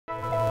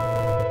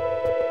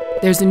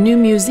There's a new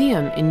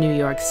museum in New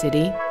York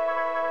City,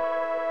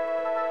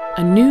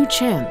 a new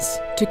chance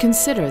to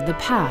consider the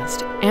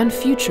past and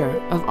future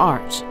of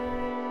art.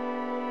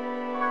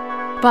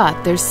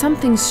 But there's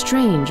something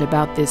strange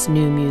about this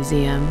new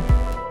museum.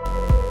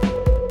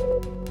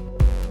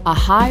 A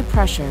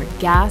high-pressure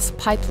gas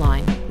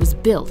pipeline was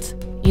built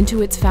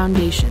into its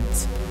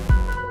foundations.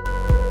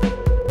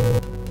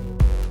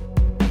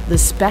 The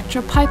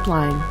Spectra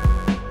pipeline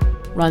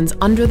runs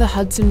under the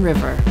Hudson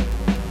River,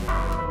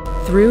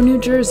 through New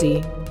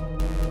Jersey,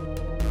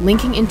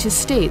 linking into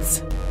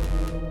states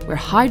where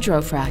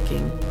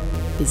hydrofracking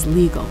is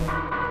legal.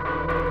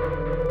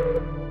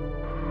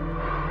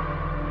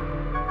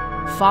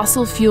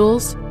 Fossil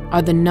fuels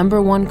are the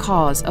 #1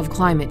 cause of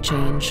climate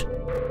change,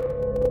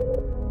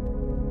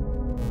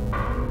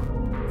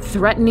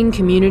 threatening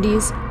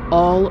communities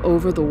all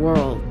over the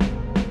world.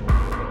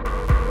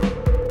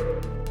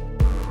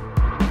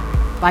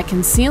 By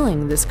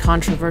concealing this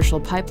controversial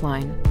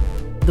pipeline,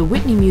 the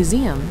Whitney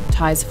Museum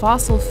ties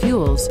fossil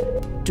fuels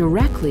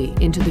directly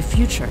into the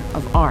future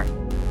of art.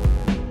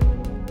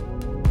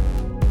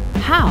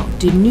 How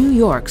did New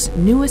York's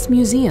newest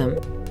museum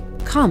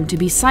come to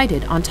be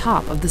sited on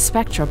top of the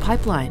Spectra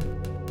pipeline?